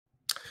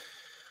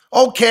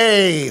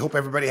Okay, hope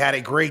everybody had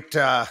a great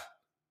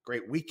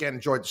weekend.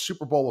 Enjoyed the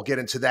Super Bowl. We'll get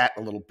into that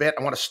in a little bit.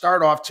 I want to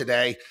start off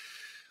today.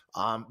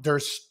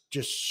 There's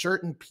just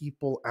certain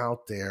people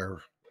out there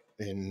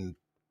in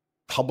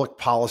public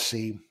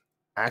policy,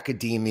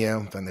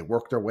 academia, then they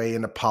work their way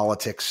into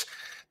politics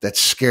that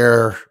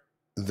scare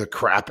the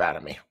crap out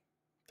of me.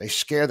 They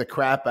scare the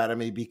crap out of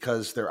me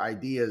because their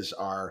ideas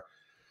are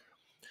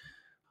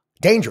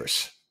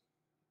dangerous.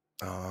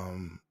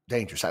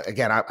 Dangerous.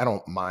 Again, I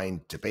don't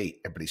mind debate.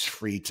 Everybody's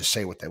free to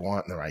say what they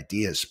want and their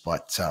ideas,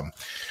 but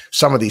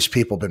some of these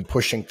people have been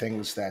pushing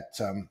things that,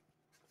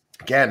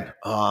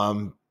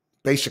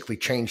 basically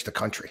change the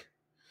country.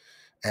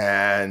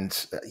 And,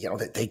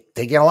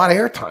 they get a lot of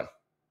airtime.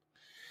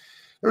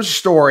 There was a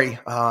story,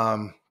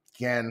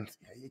 again,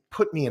 it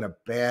put me in a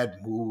bad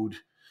mood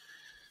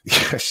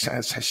as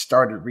I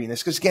started reading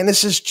this, because, again,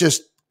 this is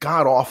just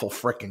god-awful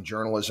frickin'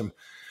 journalism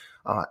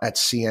at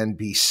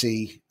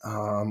CNBC.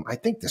 I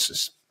think this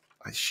is,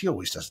 she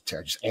always does it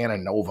there. Just Anna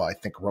Nova, I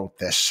think, wrote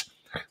this.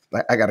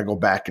 I got to go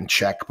back and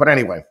check. But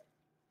anyway,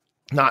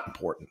 not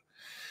important.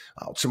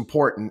 What's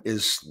important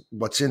is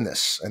what's in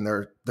this. And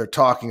they're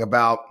talking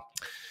about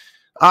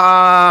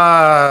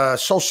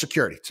Social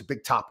Security. It's a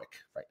big topic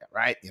right now,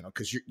 right?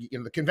 Because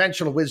the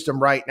conventional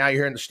wisdom right now,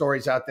 you're hearing the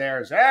stories out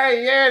there is,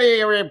 hey, yeah,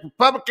 the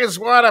Republicans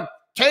want to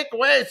take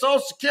away Social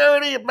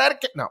Security and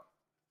Medicare. No.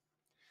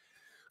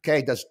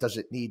 Okay, does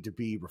it need to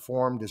be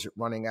reformed? Is it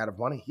running out of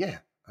money? Yeah.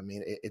 I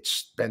mean,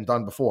 it's been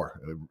done before.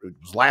 It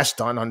was last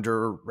done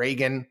under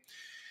Reagan.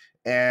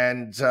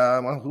 And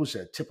who was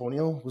it? Tip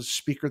O'Neill was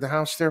Speaker of the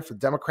House there for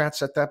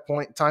Democrats at that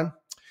point in time.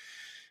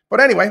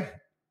 But anyway,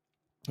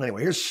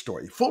 here's the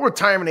story. Full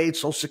retirement age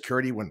Social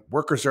Security, when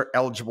workers are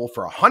eligible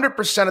for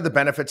 100% of the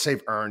benefits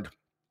they've earned,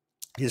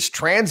 is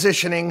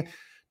transitioning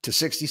to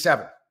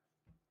 67.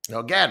 Now,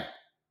 again,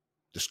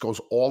 this goes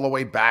all the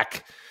way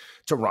back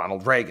to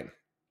Ronald Reagan.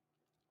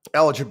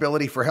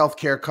 Eligibility for health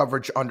care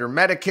coverage under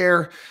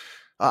Medicare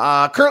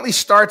currently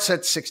starts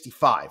at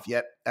 65,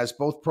 yet as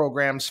both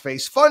programs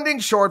face funding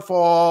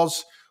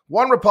shortfalls,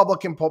 one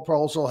Republican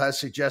proposal has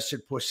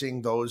suggested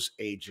pushing those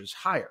ages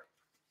higher.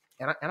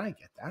 And I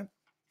get that.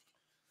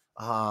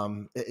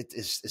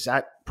 Is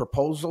that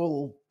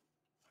proposal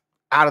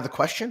out of the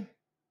question?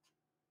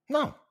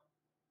 No,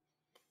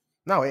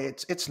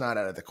 it's not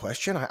out of the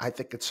question. I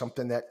think it's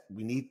something that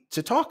we need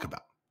to talk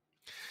about.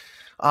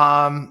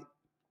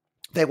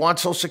 They want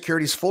Social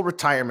Security's full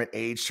retirement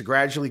age to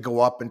gradually go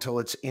up until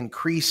it's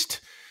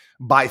increased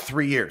by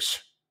 3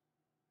 years.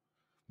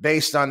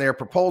 Based on their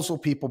proposal,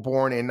 people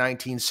born in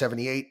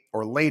 1978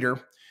 or later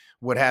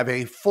would have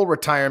a full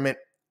retirement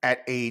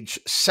at age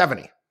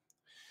 70.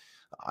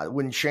 It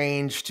wouldn't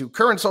change to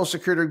current Social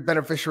Security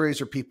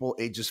beneficiaries or people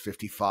ages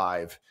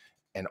 55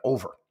 and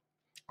over.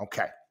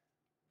 Okay.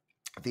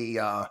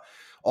 The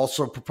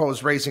also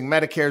proposed raising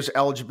Medicare's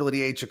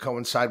eligibility age to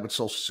coincide with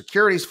Social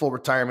Security's full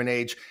retirement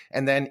age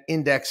and then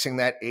indexing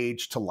that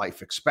age to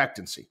life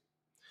expectancy.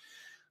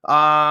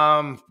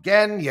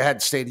 Again, you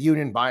had State of the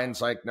Union.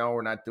 Biden's like, no,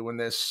 we're not doing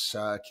this.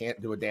 Can't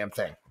do a damn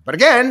thing. But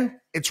again,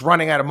 it's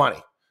running out of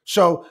money.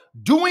 So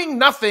doing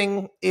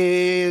nothing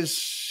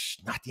is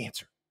not the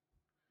answer.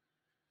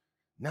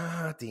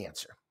 Not the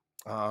answer.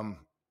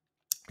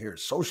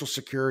 Here's Social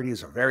Security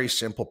is a very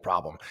simple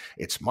problem.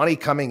 It's money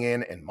coming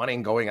in and money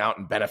going out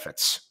in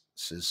benefits.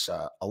 This is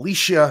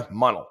Alicia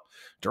Munnell,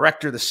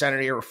 Director of the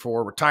Center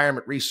for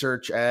Retirement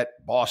Research at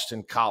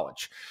Boston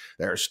College.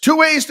 There's two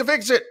ways to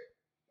fix it.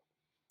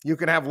 You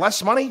can have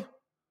less money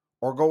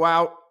or go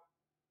out,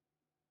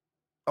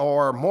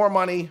 or more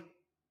money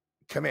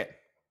come in.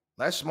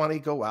 Less money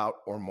go out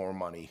or more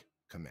money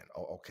come in.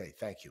 Oh, okay,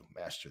 thank you,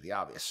 Master the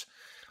Obvious.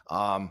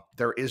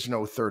 There is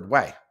no third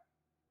way,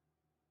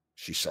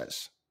 she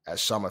says, as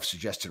some have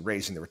suggested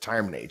raising the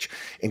retirement age.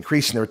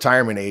 Increasing the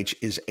retirement age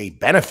is a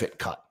benefit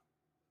cut.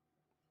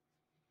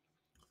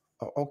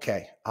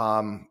 Okay.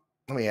 Let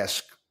me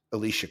ask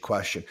Alicia a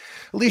question.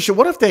 Alicia,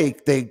 what if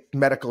they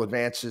medical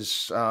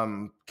advances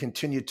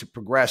continue to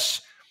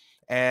progress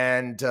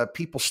and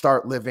people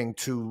start living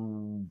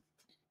to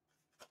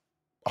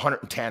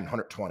 110,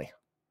 120?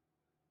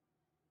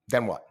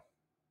 Then what?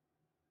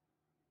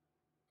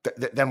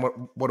 Then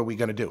what are we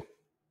going to do?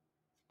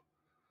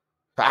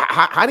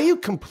 How do you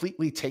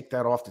completely take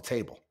that off the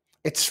table?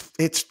 It's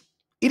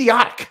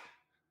idiotic.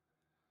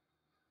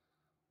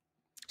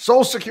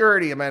 Social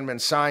Security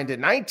amendment signed in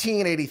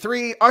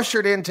 1983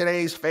 ushered in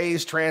today's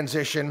phased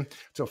transition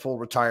to full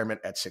retirement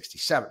at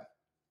 67.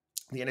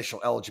 The initial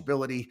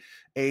eligibility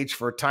age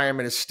for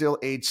retirement is still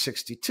age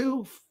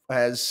 62.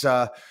 As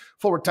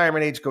full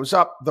retirement age goes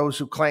up, those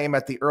who claim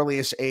at the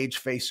earliest age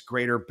face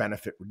greater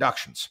benefit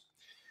reductions.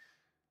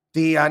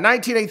 The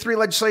 1983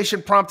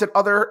 legislation prompted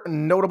other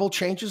notable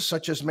changes,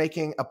 such as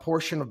making a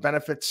portion of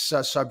benefits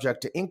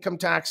subject to income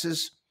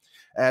taxes,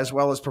 as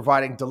well as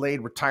providing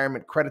delayed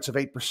retirement credits of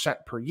 8%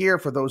 per year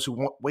for those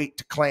who wait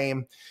to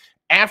claim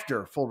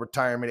after full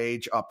retirement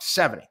age up to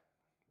 70.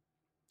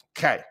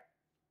 Okay.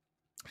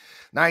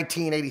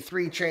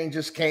 1983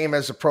 changes came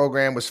as the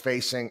program was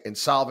facing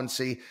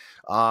insolvency.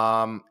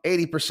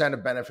 80%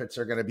 of benefits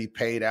are going to be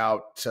paid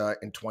out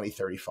in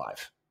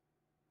 2035.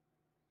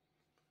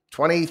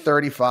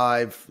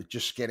 2035,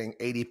 just getting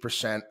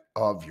 80%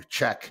 of your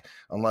check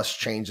unless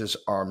changes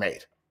are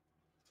made.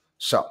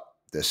 So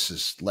this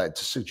has led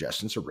to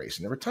suggestions of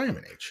raising the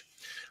retirement age.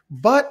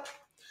 But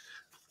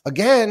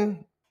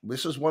again,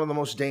 this is one of the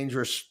most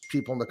dangerous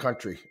people in the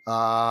country.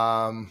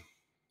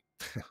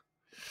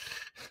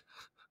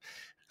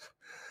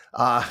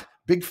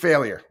 Big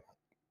failure.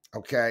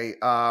 Okay.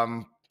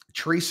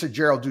 Teresa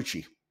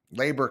Geralducci,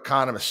 labor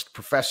economist,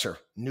 professor,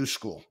 New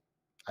School.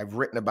 I've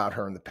written about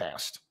her in the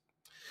past.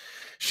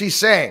 She's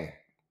saying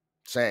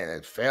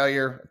that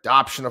failure,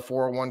 adoption of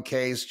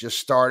 401Ks just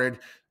started,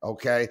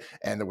 okay?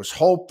 And there was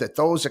hope that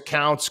those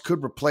accounts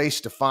could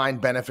replace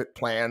defined benefit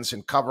plans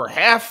and cover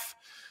half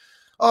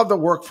of the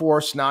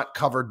workforce not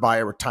covered by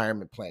a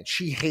retirement plan.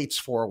 She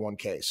hates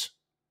 401Ks.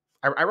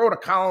 I wrote a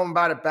column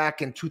about it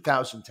back in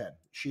 2010.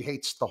 She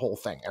hates the whole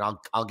thing, and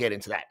I'll get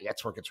into that.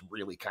 That's where it gets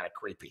really kind of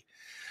creepy.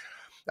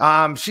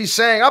 She's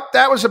saying,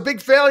 that was a big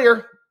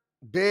failure.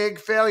 Big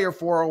failure,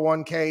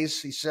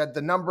 401Ks. He said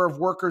the number of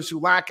workers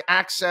who lack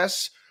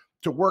access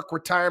to work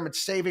retirement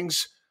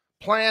savings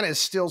plan is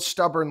still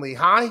stubbornly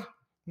high,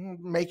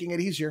 making it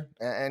easier.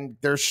 And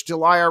there's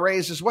still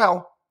IRAs as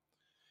well.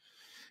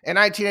 In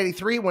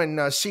 1983,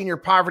 when senior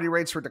poverty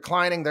rates were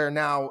declining, they're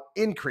now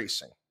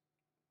increasing.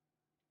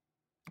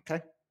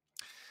 Okay.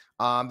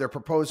 They're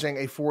proposing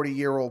a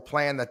 40-year-old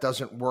plan that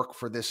doesn't work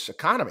for this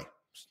economy.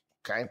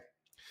 Okay.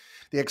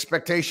 The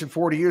expectation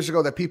 40 years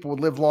ago that people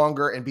would live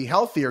longer and be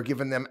healthier,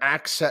 given them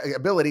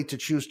ability to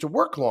choose to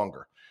work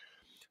longer.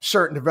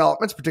 Certain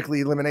developments,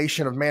 particularly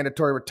elimination of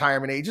mandatory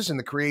retirement ages and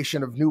the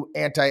creation of new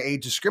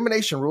anti-age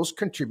discrimination rules,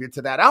 contribute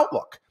to that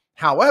outlook.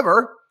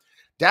 However,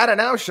 data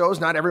now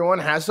shows not everyone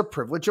has the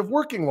privilege of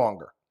working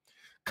longer.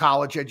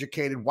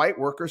 College-educated white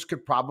workers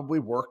could probably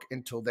work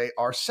until they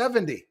are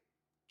 70.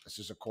 This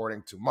is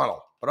according to Munnell.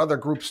 But other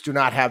groups do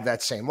not have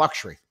that same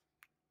luxury.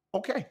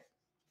 Okay.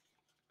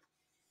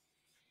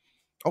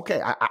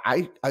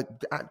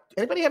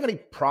 Anybody have any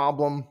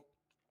problem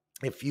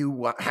if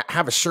you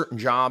have a certain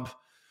job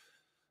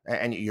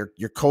and you're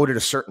coded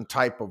a certain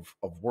type of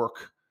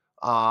work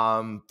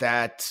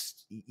that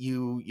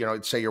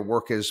you'd say your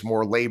work is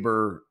more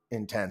labor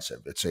intensive?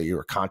 Let's say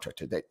you're a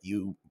contractor that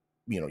you're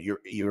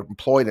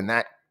employed in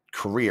that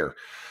career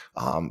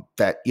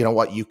that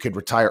you could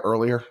retire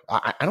earlier.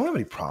 I don't have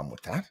any problem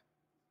with that.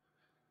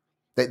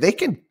 They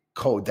can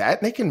code that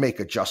and they can make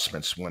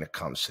adjustments when it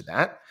comes to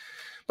that.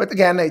 But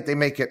again, they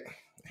make it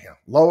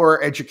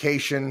lower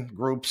education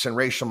groups and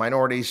racial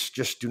minorities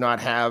just do not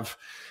have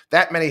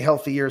that many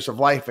healthy years of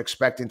life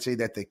expectancy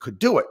that they could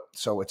do it.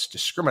 So it's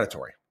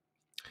discriminatory.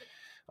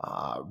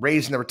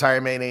 Raising the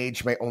retirement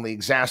age may only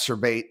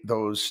exacerbate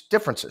those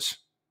differences.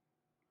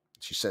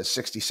 She says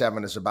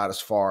 67 is about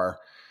as far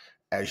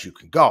as you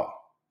can go.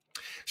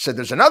 Said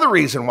there's another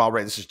reason why,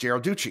 this is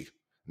Geralducci,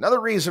 another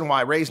reason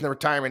why raising the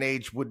retirement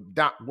age would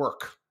not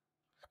work.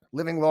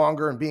 Living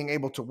longer and being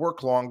able to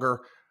work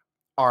longer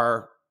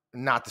are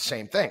not the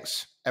same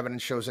things.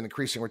 Evidence shows an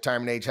increasing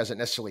retirement age hasn't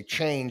necessarily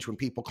changed when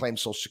people claim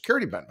Social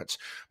Security benefits.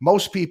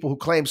 Most people who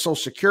claim Social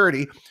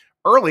Security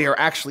early are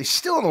actually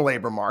still in the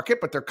labor market,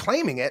 but they're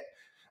claiming it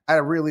at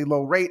a really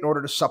low rate in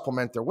order to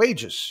supplement their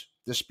wages.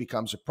 This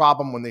becomes a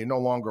problem when they're no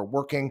longer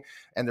working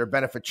and their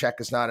benefit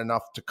check is not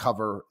enough to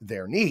cover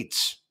their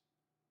needs.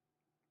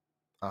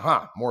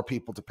 More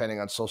people depending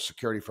on Social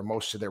Security for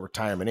most of their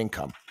retirement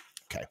income.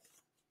 Okay.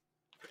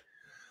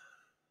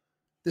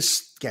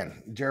 This,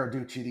 again,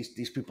 Geralducci,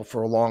 these people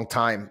for a long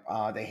time,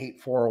 they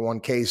hate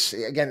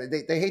 401Ks. Again,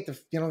 they hate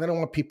they don't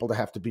want people to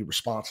have to be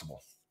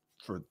responsible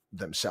for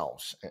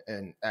themselves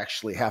and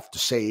actually have to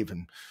save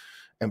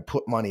and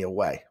put money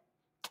away.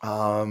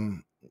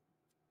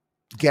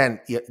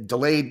 Again,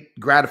 delayed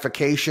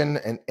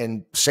gratification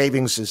and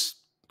savings is,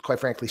 quite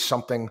frankly,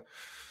 something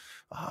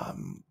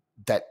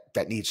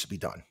that needs to be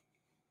done.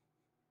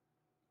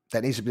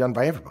 That needs to be done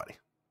by everybody.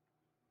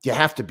 You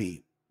have to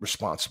be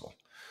responsible.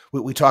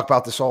 We talk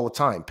about this all the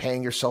time,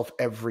 paying yourself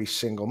every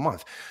single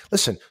month.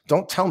 Listen,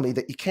 don't tell me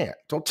that you can't.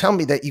 Don't tell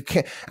me that you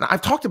can't. And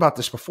I've talked about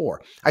this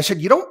before. I said,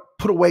 you don't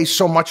put away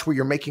so much where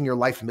you're making your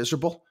life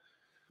miserable,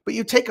 but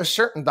you take a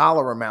certain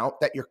dollar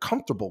amount that you're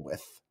comfortable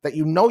with, that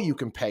you know you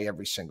can pay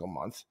every single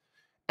month,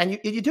 and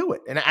you do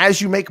it. And as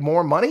you make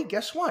more money,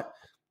 guess what?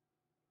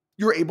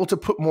 You're able to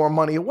put more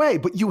money away,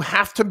 but you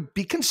have to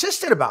be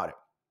consistent about it.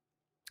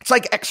 It's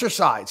like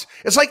exercise.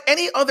 It's like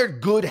any other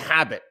good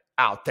habit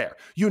out there.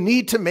 You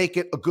need to make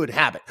it a good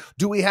habit.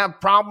 Do we have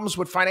problems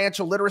with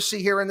financial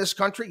literacy here in this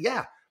country?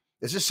 Yeah.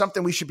 Is this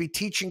something we should be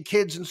teaching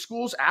kids in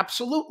schools?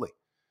 Absolutely.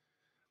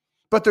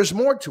 But there's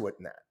more to it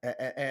than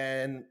that.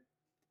 And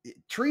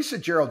Teresa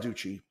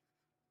Geralducci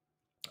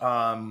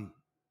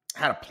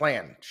had a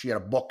plan. She had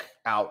a book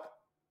out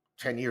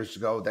 10 years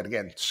ago that,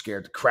 again,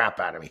 scared the crap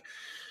out of me.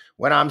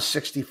 When I'm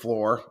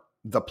 64,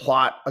 the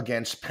plot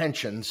against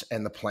pensions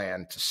and the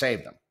plan to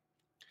save them.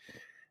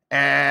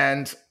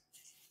 And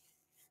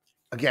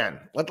again,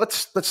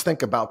 let's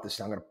think about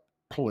this. I'm going to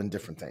pull in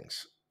different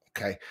things.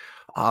 Okay.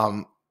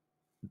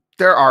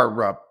 there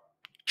are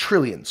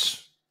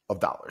trillions of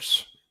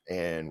dollars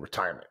in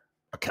retirement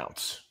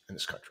accounts in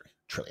this country.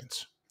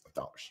 Trillions of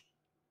dollars.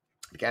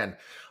 Again,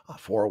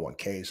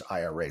 401Ks,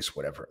 IRAs,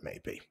 whatever it may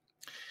be.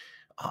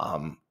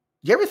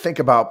 You ever think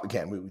about,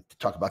 again, we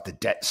talk about the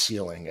debt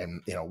ceiling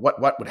and,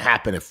 what would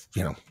happen if,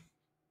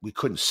 we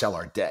couldn't sell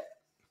our debt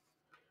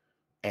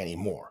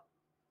anymore?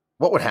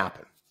 What would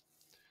happen?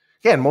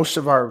 Again, most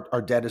of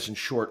our debt is in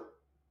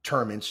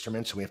short-term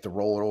instruments, and we have to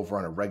roll it over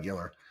on a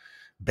regular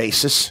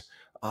basis.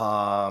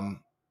 So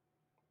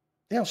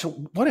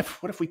what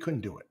if we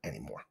couldn't do it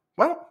anymore?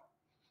 Well,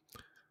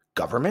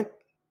 government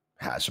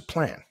has a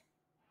plan.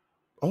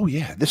 Oh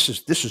yeah, this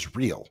is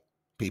real,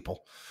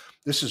 people.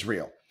 This is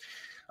real.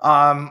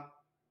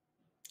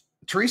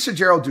 Teresa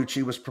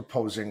Geralducci was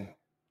proposing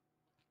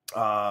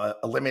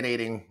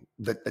eliminating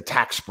the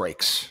tax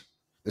breaks.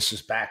 This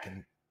is back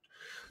in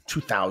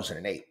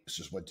 2008. This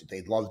is what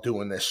they love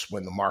doing this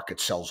when the market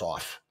sells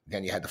off.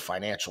 Then you had the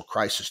financial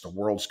crisis. The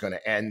world's going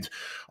to end.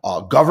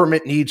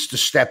 Government needs to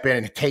step in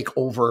and take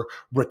over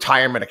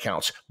retirement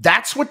accounts.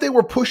 That's what they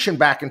were pushing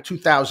back in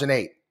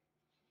 2008.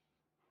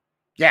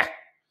 Yeah.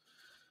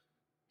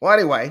 Well,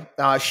 anyway,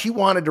 she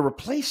wanted to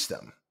replace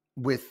them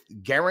with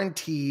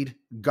guaranteed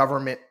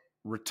government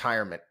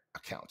retirement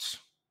accounts.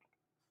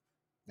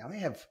 Now they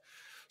have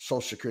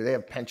Social Security, they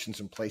have pensions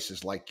in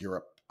places like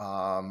Europe.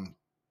 And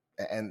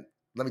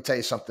let me tell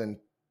you something,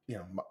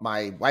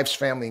 my wife's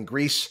family in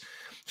Greece,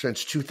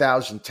 since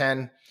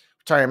 2010,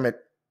 retirement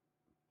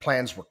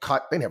plans were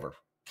cut. They never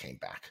came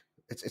back.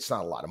 It's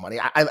not a lot of money.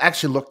 I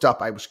actually looked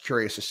up, I was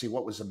curious to see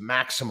what was the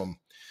maximum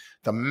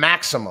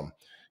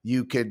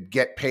you could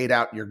get paid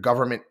out your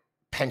government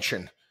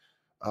pension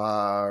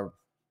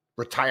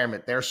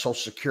retirement. Their Social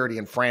Security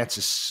in France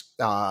is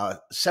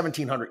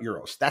 1,700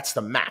 euros. That's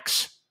the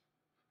max.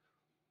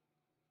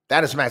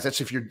 That is max.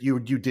 That's if you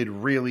did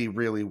really,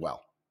 really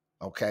well.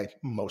 Okay,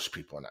 most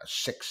people are now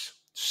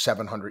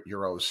 600-700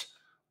 euros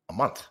a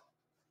month.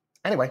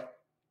 Anyway,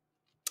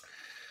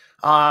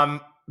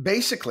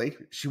 basically,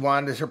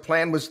 her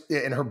plan was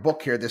in her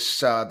book here.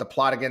 The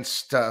plot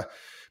against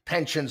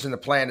pensions and the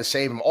plan to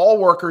save them. All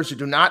workers who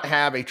do not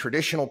have a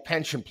traditional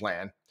pension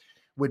plan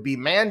would be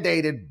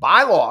mandated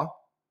by law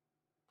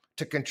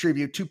to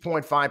contribute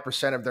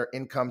 2.5% of their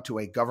income to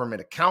a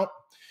government account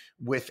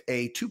with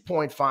a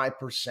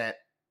 2.5%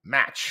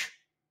 match.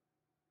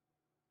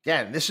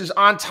 Again, this is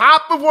on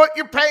top of what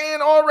you're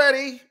paying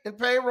already in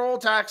payroll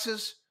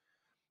taxes.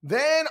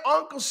 Then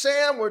Uncle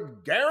Sam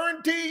would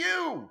guarantee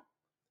you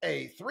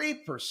a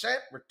 3%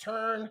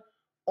 return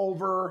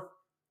over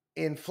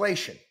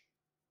inflation.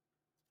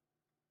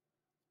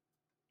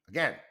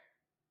 Again,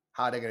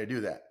 how are they going to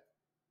do that?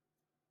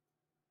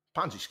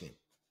 Ponzi scheme.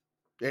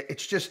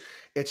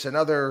 It's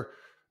another,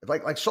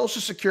 like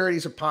Social Security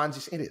is a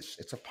Ponzi.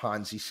 It's a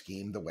Ponzi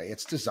scheme the way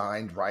it's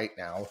designed right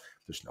now.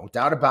 There's no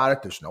doubt about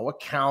it. There's no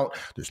account.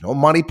 There's no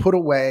money put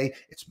away.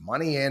 It's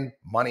money in,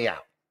 money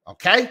out.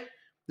 Okay?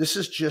 This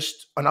is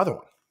just another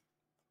one.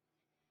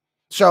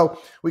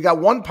 So we got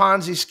one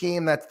Ponzi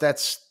scheme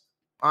that's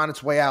on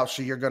its way out.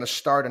 So you're going to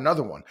start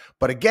another one.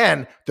 But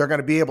again, they're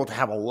going to be able to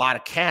have a lot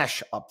of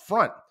cash up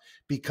front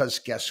because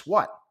guess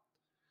what?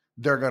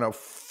 They're going to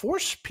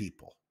force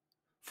people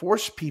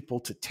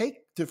to take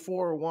the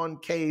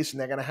 401Ks, and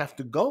they're going to have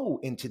to go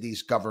into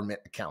these government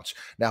accounts.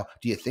 Now,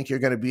 do you think you're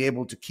going to be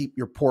able to keep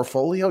your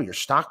portfolio, your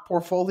stock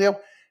portfolio?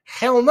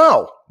 Hell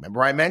no.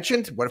 Remember I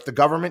mentioned, what if the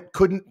government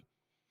couldn't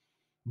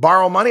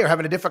borrow money or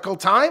having a difficult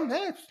time?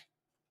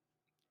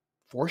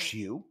 Force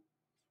you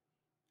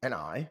and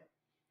I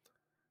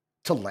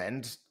to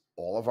lend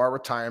all of our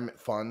retirement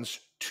funds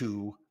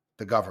to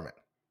the government.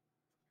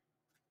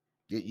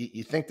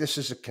 You think this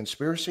is a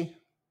conspiracy?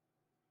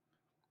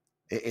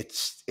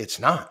 It's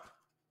not.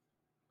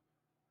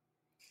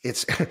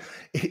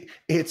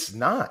 It's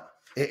not.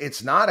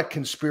 It's not a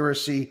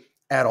conspiracy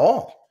at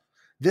all.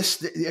 This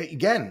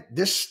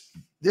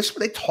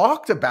they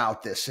talked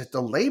about this at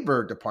the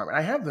Labor Department.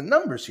 I have the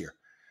numbers here.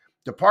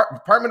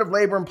 Department of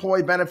Labor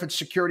Employee Benefits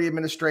Security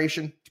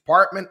Administration,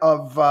 Department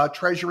of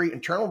Treasury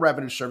Internal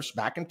Revenue Service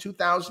back in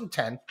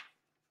 2010,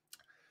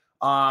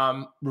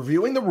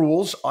 reviewing the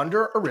rules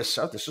under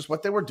ERISA. This is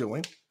what they were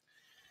doing.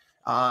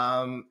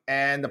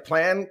 And the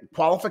plan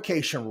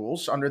qualification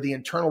rules under the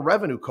Internal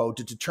Revenue Code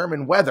to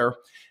determine whether,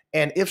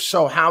 and if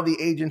so, how the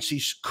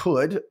agencies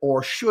could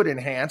or should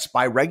enhance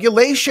by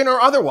regulation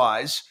or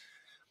otherwise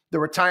the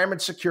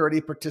retirement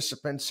security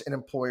participants in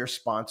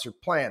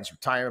employer-sponsored plans,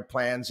 retirement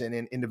plans, and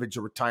in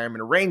individual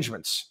retirement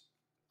arrangements,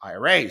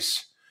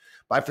 IRAs,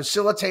 by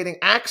facilitating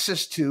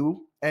access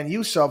to and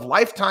use of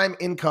lifetime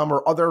income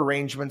or other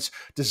arrangements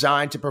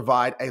designed to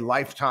provide a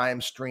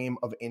lifetime stream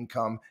of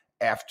income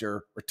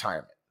after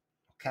retirement.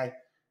 Okay?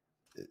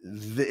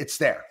 It's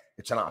there.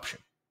 It's an option.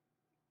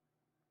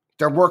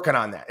 They're working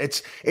on that.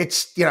 It's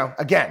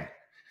again,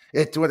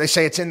 when they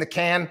say it's in the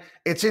can,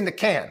 it's in the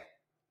can.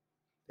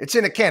 It's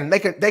in the can.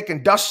 They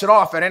can dust it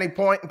off at any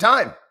point in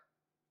time.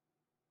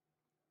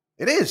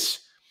 It is.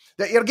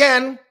 That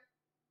again,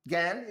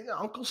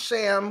 Uncle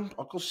Sam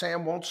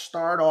won't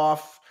start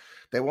off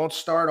They won't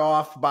start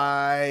off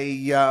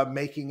by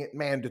making it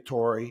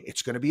mandatory.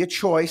 It's going to be a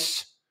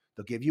choice.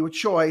 They'll give you a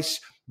choice.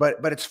 But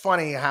it's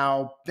funny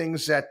how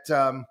things that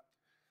are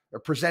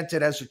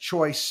presented as a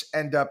choice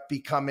end up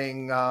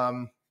becoming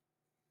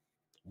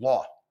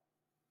law.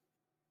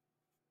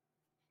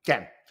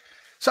 Again,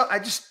 so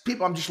I'm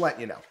just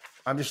letting you know.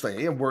 I'm just letting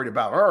you know. I'm worried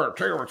about,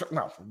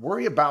 no,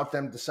 worry about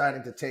them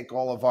deciding to take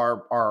all of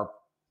our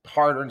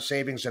hard-earned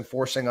savings and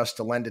forcing us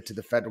to lend it to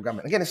the federal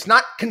government. Again, it's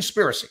not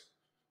conspiracy.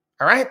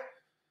 All right?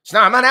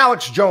 I'm not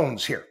Alex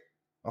Jones here.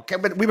 Okay,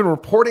 but we've been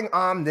reporting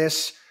on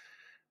this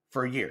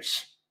for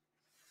years.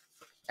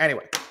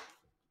 Anyway,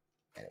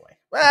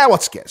 well,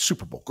 let's get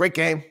Super Bowl. Great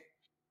game.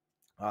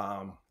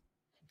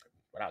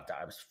 Without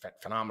doubt, it was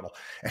phenomenal.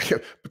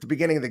 At the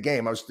beginning of the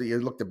game, I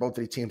looked at both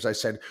of the teams. I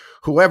said,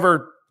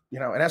 whoever,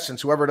 in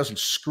essence, whoever doesn't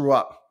screw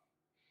up,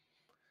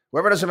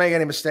 whoever doesn't make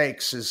any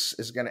mistakes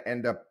is going to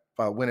end up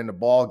winning the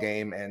ball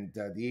game. And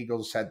the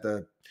Eagles had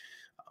the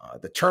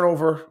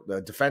turnover,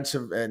 the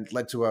defensive, and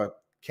led to a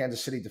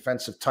Kansas City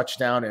defensive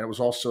touchdown. And it was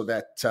also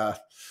that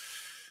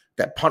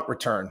punt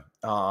return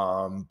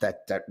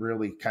that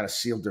really kind of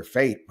sealed their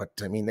fate. But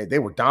I mean, they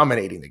were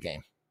dominating the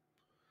game.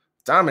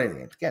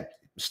 Again,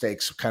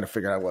 mistakes, kind of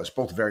figured out it was.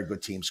 Both very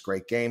good teams,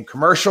 great game.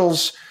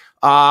 Commercials.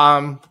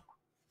 Again,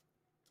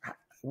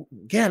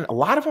 a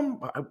lot of them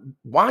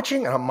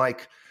watching, and I'm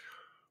like,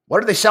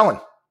 what are they selling?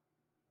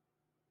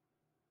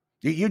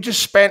 You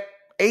just spent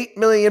 $8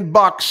 million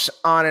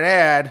on an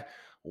ad.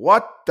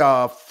 What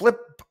the flip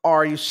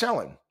are you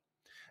selling?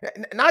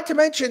 Not to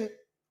mention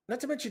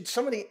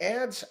some of the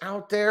ads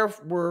out there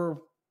were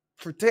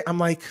for. I'm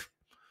like,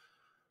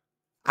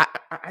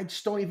 I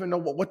just don't even know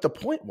what the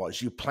point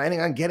was. You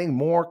planning on getting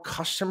more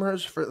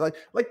customers for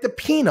like the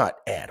peanut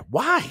ad?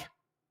 Why?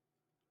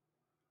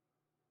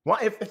 Well,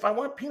 if I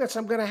want peanuts,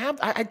 I'm gonna have.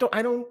 I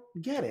don't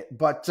get it.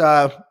 But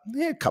a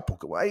couple.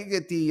 You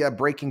get the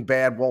Breaking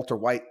Bad Walter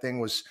White thing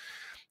was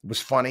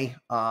funny.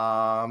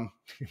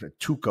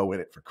 Tuco in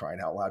it, for crying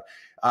out loud.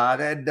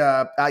 Then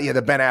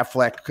the Ben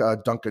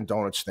Affleck Dunkin'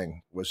 Donuts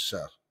thing was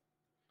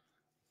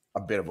a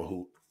bit of a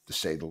hoot, to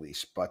say the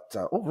least. But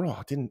overall,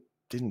 I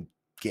didn't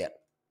get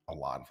a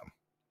lot of them.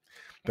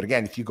 But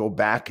again, if you go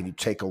back and you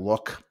take a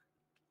look,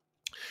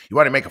 you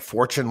want to make a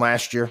fortune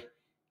last year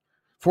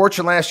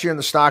in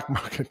the stock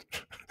market.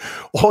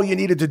 All you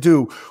needed to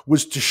do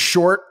was to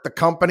short the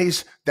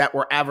companies that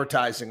were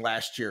advertising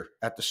last year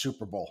at the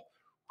Super Bowl.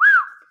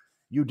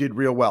 You did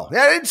real well.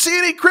 I didn't see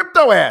any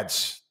crypto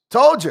ads.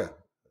 Told you.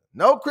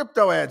 No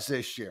crypto ads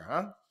this year,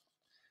 huh?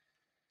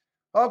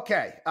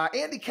 Okay.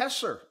 Andy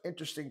Kessler,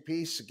 interesting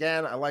piece.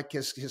 Again, I like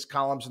his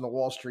columns in the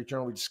Wall Street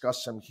Journal. We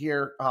discussed some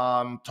here.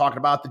 Talking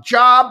about the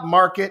job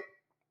market.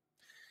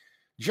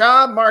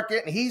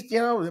 And he's,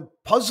 the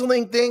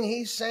puzzling thing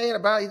he's saying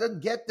about he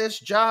doesn't get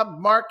this job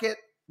market,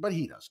 but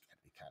he does get it.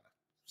 He kind of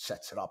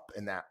sets it up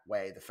in that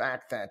way. The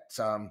fact that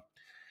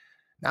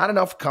not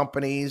enough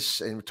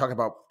companies, and we're talking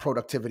about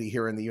productivity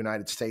here in the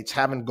United States,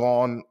 haven't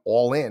gone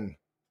all in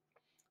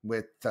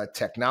with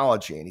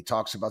technology. And he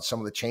talks about some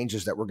of the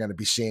changes that we're going to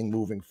be seeing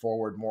moving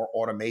forward, more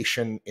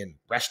automation in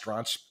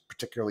restaurants,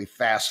 particularly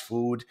fast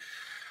food,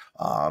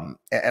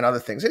 and other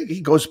things. And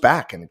he goes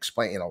back and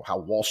explains, how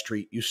Wall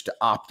Street used to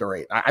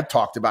operate. I've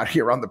talked about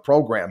here on the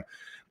program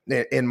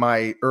in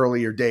my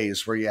earlier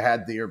days, where you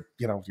had your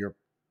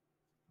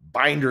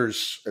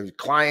binders,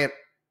 client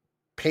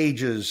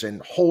pages,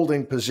 and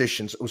holding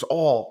positions. It was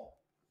all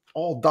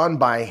done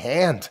by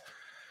hand.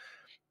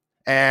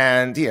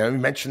 And, you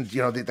mentioned,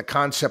 the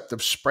concept of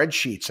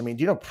spreadsheets. I mean,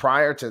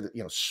 prior to,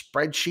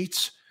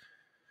 spreadsheets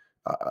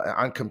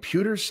on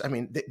computers, I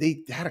mean,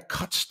 they had to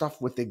cut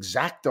stuff with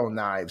X-Acto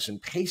knives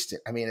and paste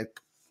it. I mean,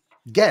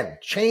 again,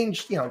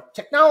 changed,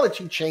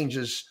 technology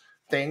changes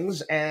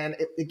things, and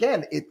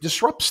it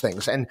disrupts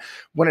things. And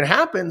when it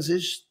happens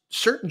is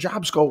certain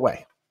jobs go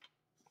away.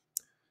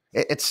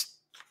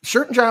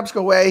 Certain jobs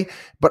go away,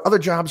 but other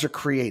jobs are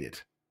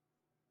created.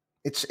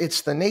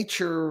 It's the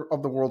nature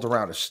of the world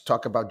around us.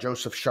 Talk about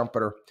Joseph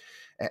Schumpeter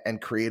and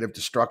creative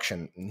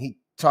destruction. And he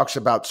talks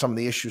about some of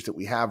the issues that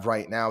we have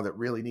right now that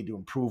really need to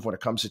improve when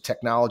it comes to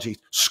technology.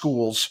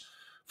 Schools,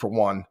 for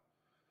one.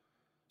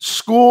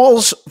 It's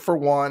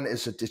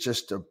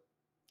just a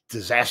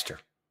disaster.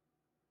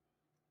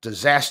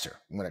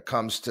 When it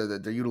comes to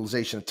the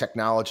utilization of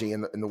technology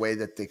and the way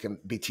that they can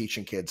be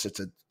teaching kids.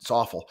 It's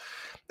awful.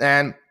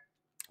 And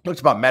he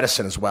talks about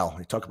medicine as well.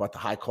 We talk about the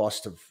high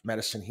cost of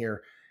medicine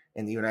here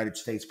in the United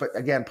States. But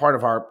again, part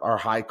of our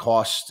high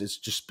cost is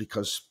just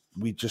because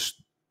we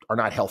just are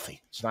not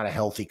healthy. It's not a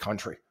healthy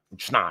country.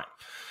 It's not.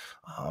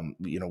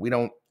 We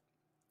don't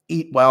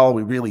eat well.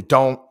 We really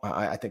don't.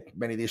 I think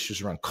many of the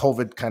issues around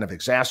COVID kind of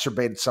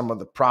exacerbated some of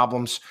the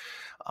problems.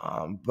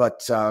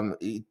 But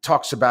he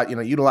talks about,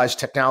 utilize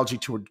technology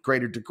to a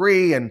greater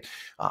degree and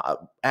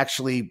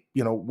actually,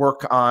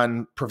 work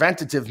on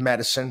preventative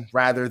medicine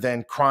rather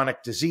than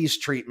chronic disease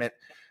treatment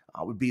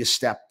would be a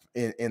step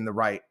in the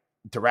right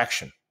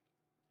direction.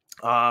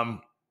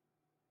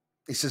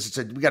 He says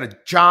we got a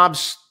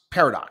jobs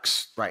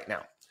paradox right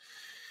now.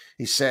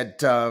 He said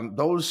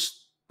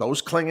those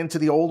Those clinging to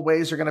the old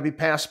ways are going to be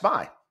passed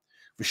by.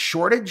 The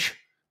shortage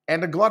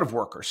and a glut of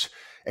workers.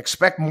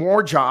 Expect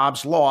more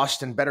jobs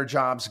lost and better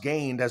jobs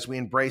gained as we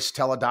embrace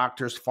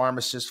teledoctors,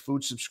 pharmacists,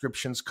 food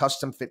subscriptions,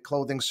 custom fit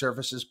clothing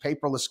services,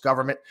 paperless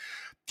government,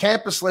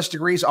 campusless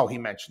degrees. Oh, he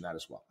mentioned that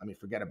as well. I mean,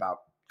 forget about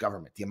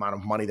government, the amount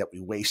of money that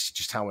we waste,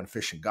 just how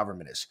inefficient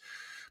government is.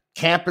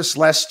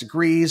 Campusless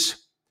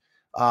degrees,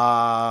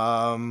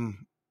 concierge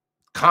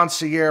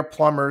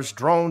plumbers,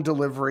 drone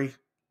delivery.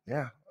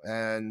 Yeah.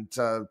 And,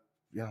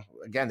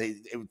 again, they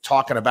were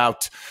talking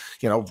about,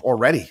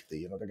 already,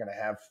 they're going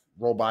to have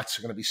robots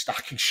are going to be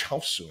stocking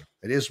shelves soon.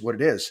 It is what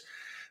it is.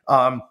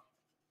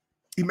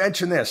 He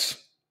mentioned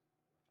this,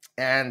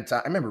 and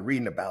I remember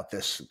reading about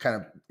this, kind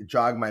of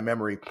jogged my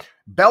memory.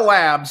 Bell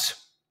Labs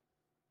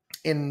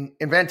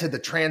invented the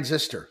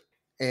transistor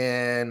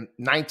in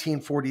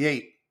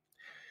 1948,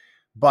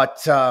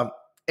 but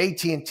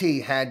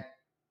AT&T had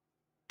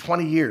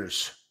 20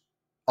 years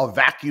of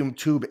vacuum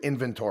tube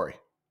inventory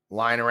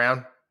lying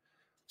around,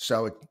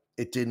 so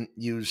it didn't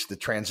use the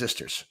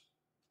transistors.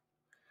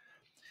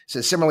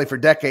 So similarly, for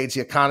decades,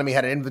 the economy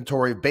had an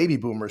inventory of baby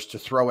boomers to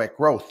throw at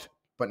growth,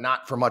 but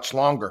not for much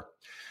longer.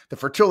 The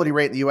fertility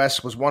rate in the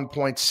U.S. was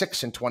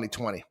 1.6 in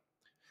 2020.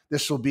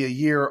 This will be a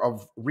year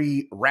of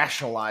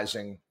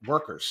re-rationalizing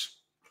workers.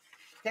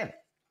 Again,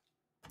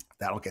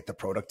 that'll get the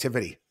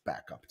productivity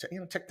back up.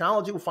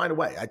 Technology will find a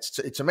way.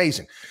 It's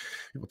amazing.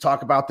 People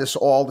talk about this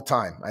all the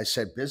time. I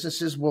said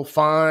businesses will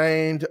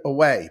find a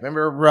way.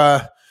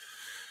 Remember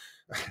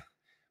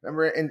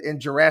in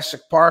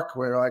Jurassic Park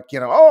where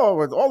all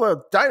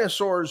the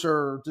dinosaurs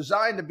are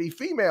designed to be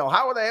female.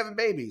 How are they having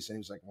babies? And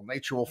he's like, well,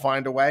 nature will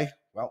find a way.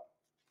 Well,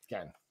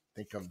 again,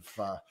 think of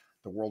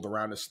the world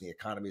around us and the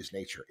economy as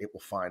nature. It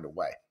will find a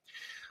way.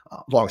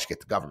 As long as you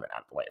get the government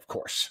out of the way, of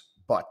course.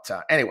 But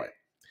anyway,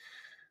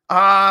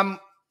 some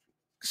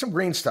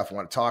green stuff I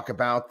want to talk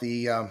about.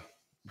 The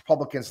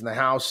Republicans in the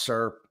House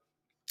are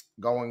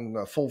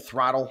going full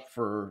throttle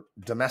for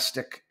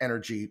domestic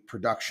energy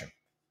production.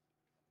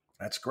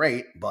 That's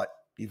great, but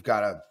you've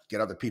got to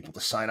get other people to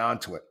sign on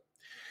to it.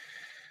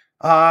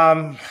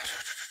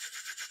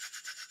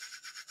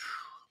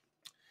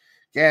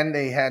 Again,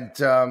 they had,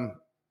 during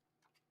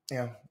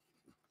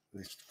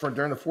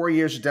the 4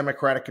 years of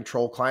Democratic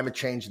control, climate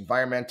change,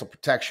 environmental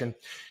protection,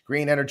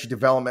 green energy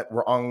development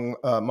were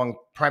among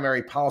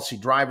primary policy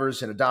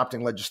drivers in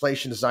adopting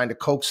legislation designed to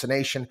coax the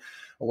nation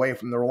away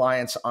from the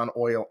reliance on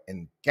oil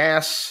and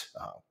gas.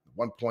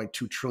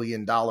 $1.2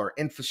 trillion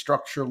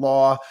infrastructure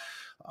law.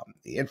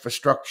 The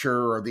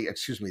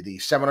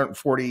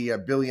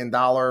 $740 billion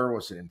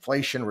was an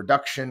Inflation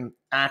Reduction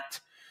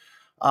Act.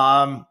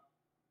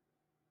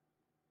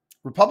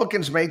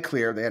 Republicans made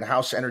clear they had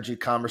House Energy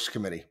Commerce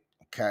Committee.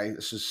 Okay,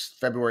 this is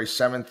February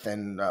 7th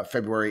and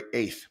February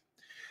 8th.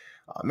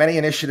 Many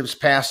initiatives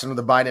passed under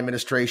the Biden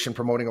administration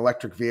promoting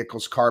electric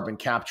vehicles, carbon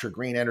capture,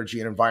 green energy,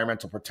 and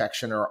environmental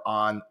protection are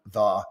on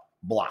the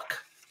block.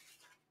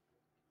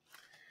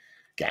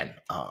 Again,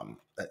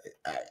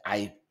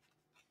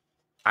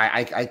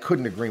 I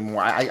couldn't agree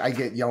more. I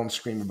get yell and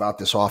scream about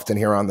this often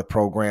here on the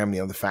program.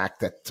 The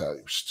fact that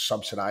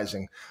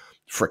subsidizing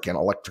freaking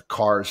electric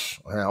cars.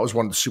 That was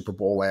one of the Super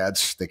Bowl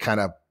ads. They took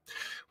a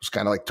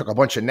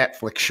bunch of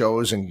Netflix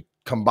shows and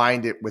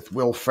combined it with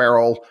Will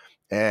Ferrell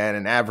and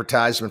an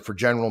advertisement for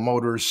General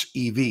Motors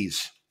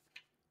EVs.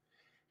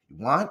 You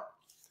want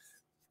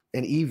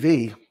an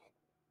EV?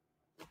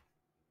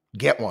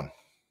 Get one.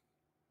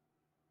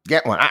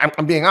 Get one.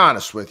 I'm being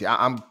honest with you.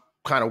 I'm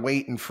kind of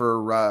waiting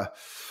for.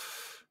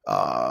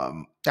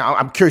 I'm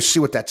curious to see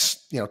what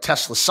that's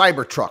Tesla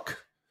Cybertruck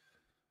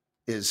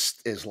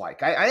is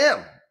like.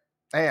 I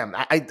am.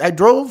 I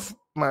drove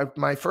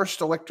my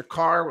first electric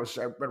car was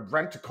a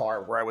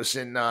rent-a-car where I was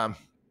in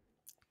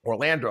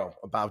Orlando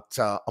about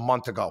a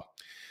month ago,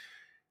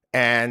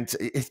 and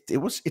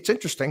it's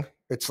interesting.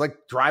 It's like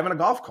driving a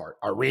golf cart,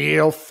 a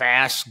real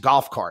fast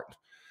golf cart,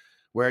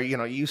 where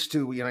you used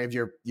to have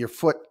your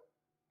foot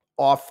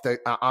off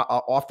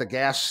the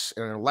gas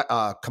and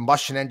a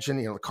combustion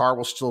engine, the car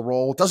will still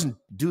roll. It doesn't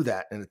do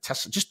that in a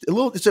Tesla. Just a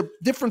little, it's a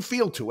different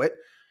feel to it.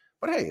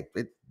 But hey,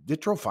 it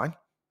drove fine.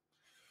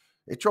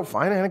 It drove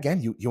fine. And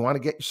again, you want to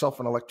get yourself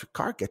an electric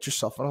car, get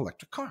yourself an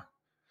electric car.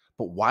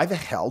 But why the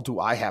hell do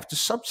I have to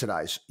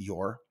subsidize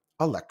your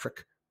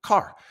electric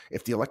car?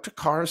 If the electric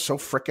car is so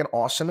freaking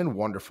awesome and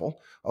wonderful,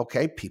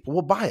 okay, people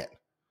will buy it.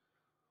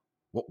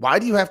 Well, why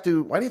do you have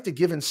to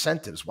give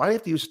incentives? Why do you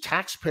have to use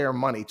taxpayer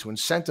money to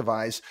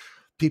incentivize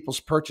people's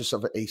purchase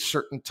of a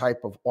certain type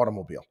of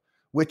automobile,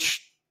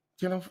 which,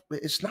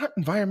 it's not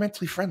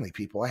environmentally friendly,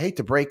 people. I hate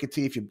to break it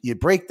to you. If you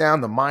break down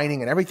the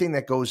mining and everything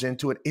that goes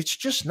into it, it's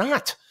just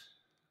not.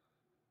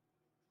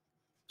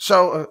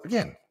 So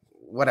again,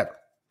 whatever.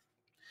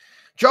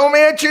 Joe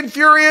Manchin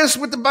furious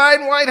with the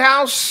Biden White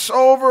House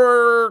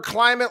over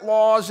climate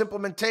laws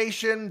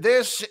implementation.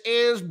 This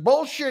is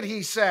bullshit,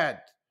 he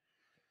said.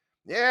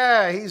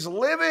 Yeah, he's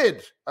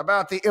livid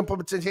about the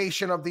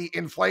implementation of the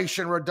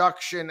Inflation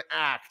Reduction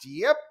Act.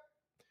 Yep.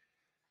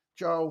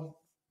 Joe,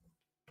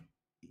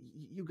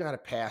 you got to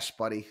pass,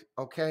 buddy.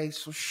 Okay.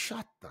 So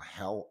shut the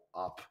hell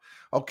up.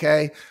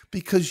 Okay.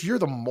 Because you're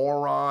the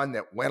moron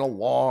that went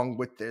along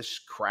with this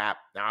crap.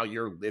 Now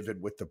you're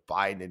livid with the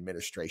Biden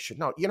administration.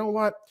 No, you know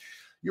what?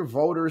 Your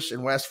voters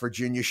in West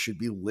Virginia should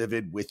be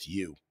livid with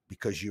you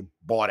because you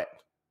bought it.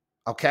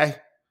 Okay.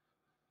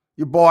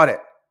 You bought it.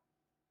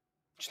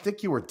 What you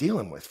think you were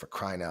dealing with, for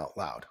crying out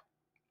loud?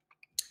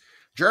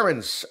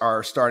 Germans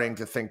are starting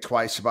to think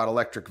twice about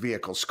electric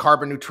vehicles.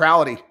 Carbon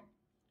neutrality,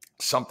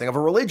 something of a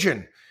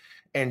religion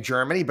in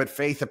Germany, but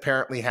faith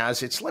apparently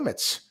has its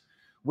limits.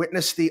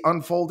 Witness the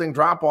unfolding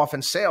drop-off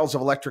in sales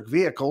of electric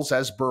vehicles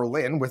as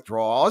Berlin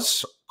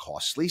withdraws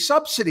costly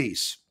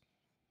subsidies.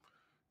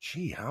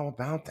 Gee, how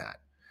about that?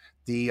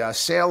 The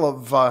sale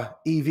of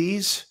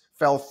EVs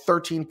fell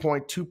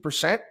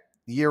 13.2%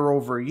 year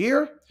over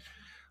year.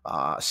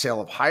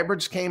 Sale of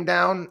hybrids came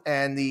down,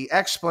 and the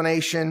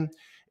explanation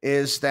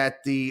is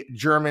that the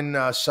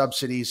German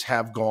subsidies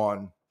have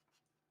gone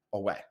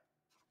away.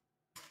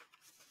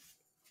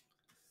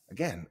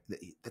 Again,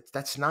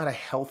 that's not a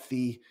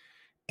healthy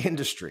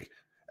industry.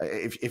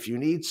 If you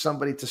need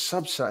somebody to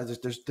subsidize,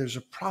 there's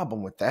a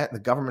problem with that. And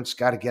the government's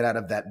got to get out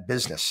of that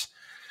business.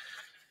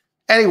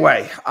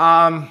 Anyway,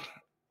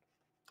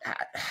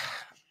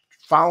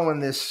 following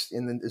this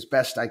as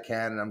best I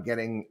can, and I'm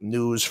getting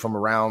news from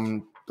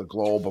around the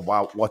globe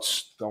about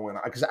what's going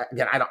on. Because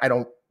again, I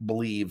don't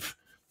believe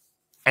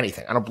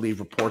anything. I don't believe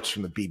reports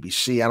from the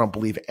BBC. I don't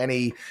believe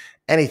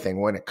anything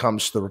when it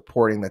comes to the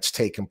reporting that's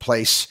taken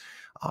place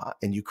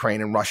in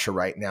Ukraine and Russia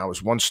right now.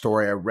 Is one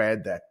story I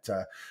read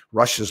that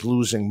Russia's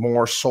losing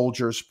more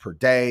soldiers per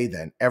day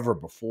than ever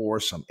before,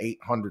 some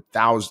 800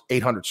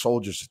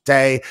 soldiers a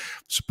day.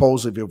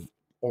 Supposedly we've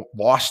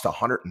lost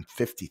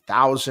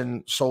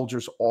 150,000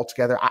 soldiers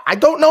altogether. I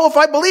don't know if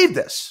I believe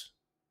this.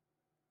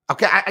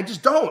 Okay, I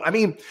just don't. I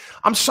mean,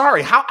 I'm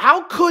sorry.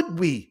 How could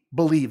we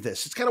believe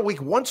this? It's kind of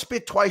weak, once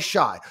bit, twice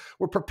shy.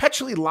 We're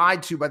perpetually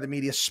lied to by the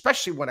media,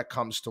 especially when it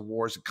comes to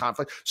wars and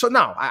conflict. So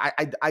no,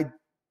 I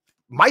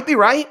might be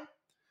right.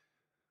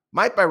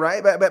 Might be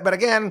right. But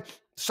again,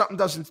 something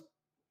doesn't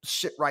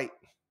sit right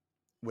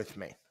with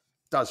me.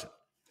 Doesn't.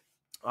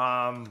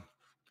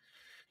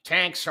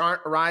 Tanks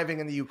aren't arriving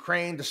in the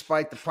Ukraine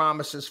despite the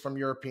promises from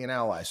European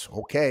allies.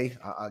 Okay.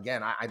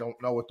 Again, I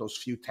don't know what those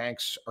few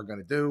tanks are going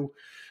to do.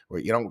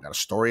 We got a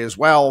story as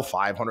well.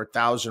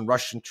 500,000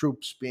 Russian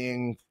troops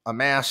being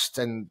amassed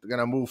and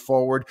going to move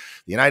forward.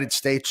 The United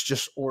States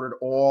just ordered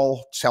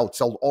tell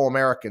all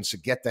Americans to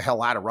get the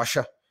hell out of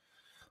Russia.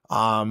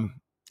 You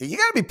got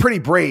to be pretty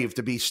brave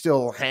to be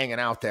still hanging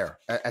out there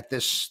at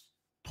this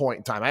point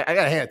in time. I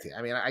got to hand it to you.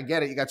 I mean, I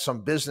get it. You got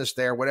some business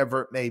there,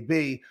 whatever it may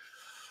be.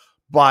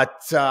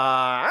 But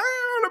I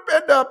don't want to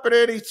end up in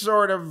any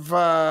sort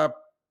of,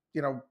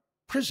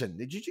 prison.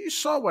 You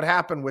saw what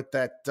happened with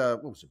that,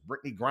 what was it,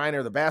 Brittany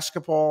Griner, the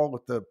basketball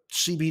with the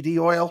CBD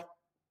oil?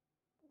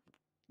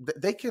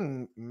 They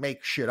can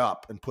make shit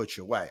up and put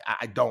you away.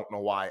 I don't know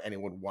why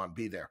anyone would want to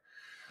be there.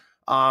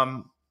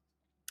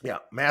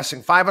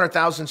 Massing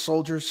 500,000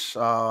 soldiers,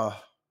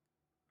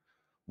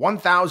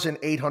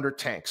 1,800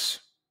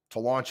 tanks to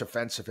launch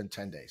offensive in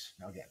 10 days.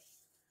 Now, again,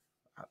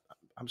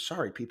 I'm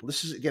sorry, people.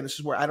 This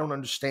is where I don't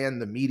understand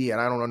the media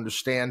and I don't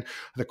understand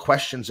the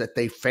questions that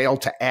they fail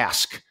to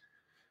ask.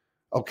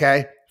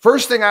 Okay.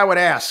 First thing I would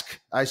ask,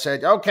 I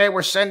said, okay,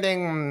 we're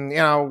sending,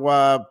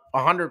 100,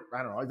 I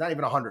don't know, not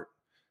even 100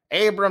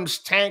 Abrams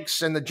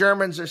tanks, and the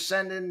Germans are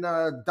sending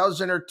a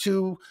dozen or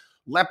two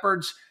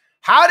Leopards.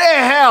 How the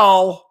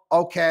hell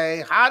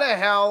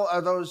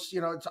are those,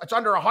 it's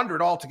under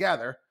 100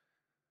 altogether.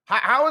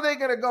 How are they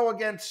going to go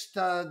against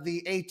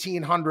the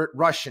 1,800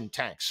 Russian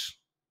tanks?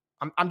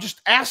 I'm just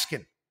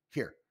asking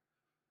here.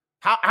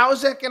 How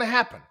is that going to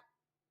happen?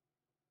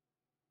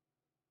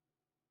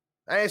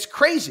 I mean, it's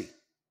crazy.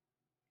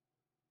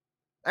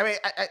 I mean,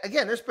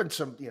 again, there's been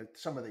some of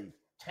the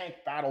tank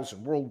battles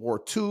in World War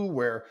II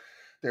where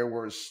there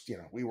was,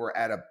 we were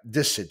at a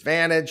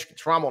disadvantage,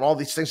 trauma, and all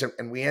these things,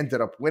 and we ended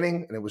up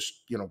winning, and it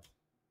was,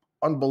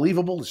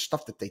 unbelievable, the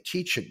stuff that they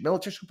teach at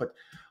military school. But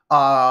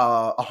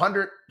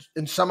 100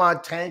 and some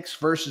odd tanks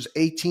versus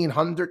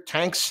 1,800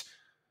 tanks.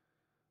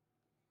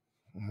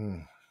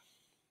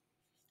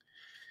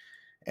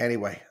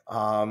 Anyway,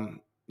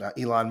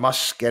 Elon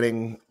Musk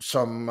getting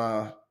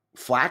some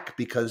flack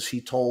because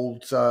he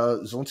told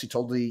Zelensky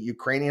told the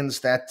Ukrainians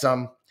that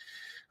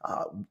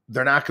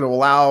they're not going to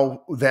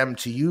allow them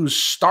to use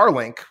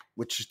Starlink,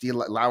 which is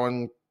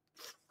allowing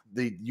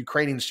the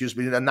Ukrainians to use,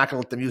 but they're not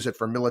going to let them use it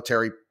for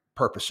military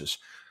purposes,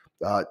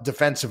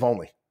 defensive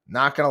only.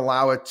 Not going to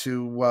allow it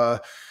to,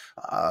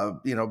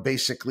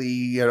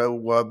 basically,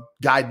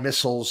 guide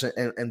missiles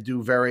and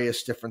do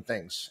various different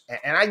things.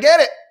 And I get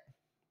it.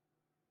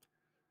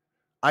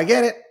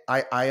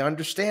 I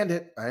understand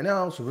it. I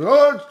know. So,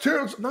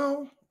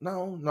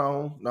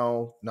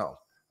 no.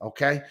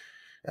 Okay.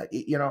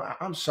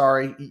 I'm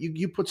sorry.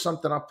 You put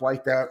something up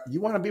like that.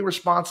 You want to be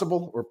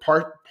responsible or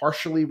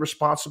partially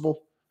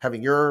responsible,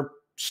 having your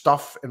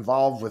stuff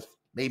involved with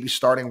maybe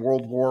starting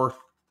World War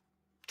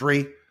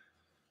III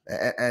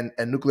and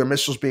nuclear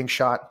missiles being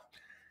shot.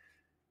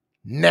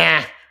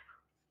 Nah.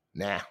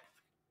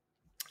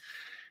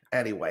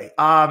 Anyway,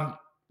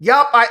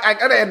 yep, I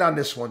gotta end on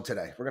this one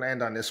today. We're gonna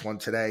end on this one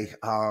today.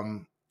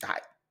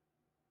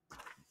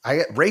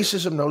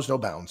 Racism knows no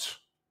bounds.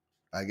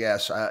 I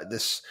guess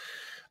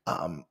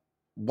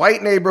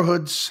white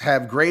neighborhoods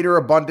have greater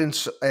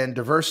abundance and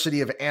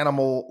diversity of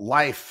animal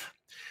life.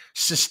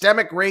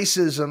 Systemic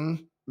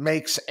racism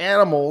makes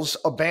animals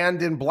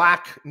abandon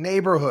black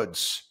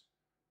neighborhoods,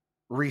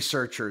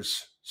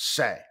 researchers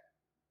say.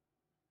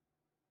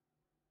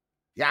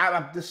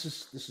 Yeah, this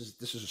is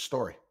a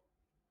story.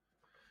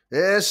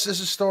 This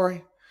is a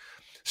story.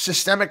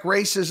 Systemic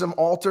racism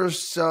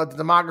alters the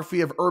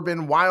demography of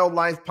urban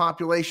wildlife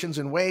populations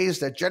in ways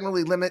that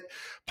generally limit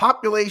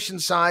population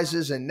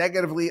sizes and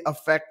negatively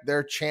affect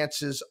their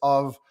chances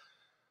of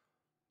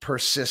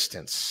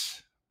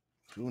persistence.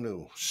 Who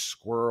knew?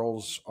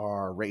 Squirrels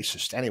are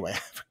racist. Anyway,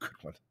 have a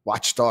good one.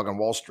 WatchDog on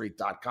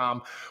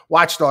WallStreet.com.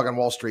 WatchDog on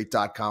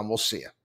WallStreet.com. We'll see you.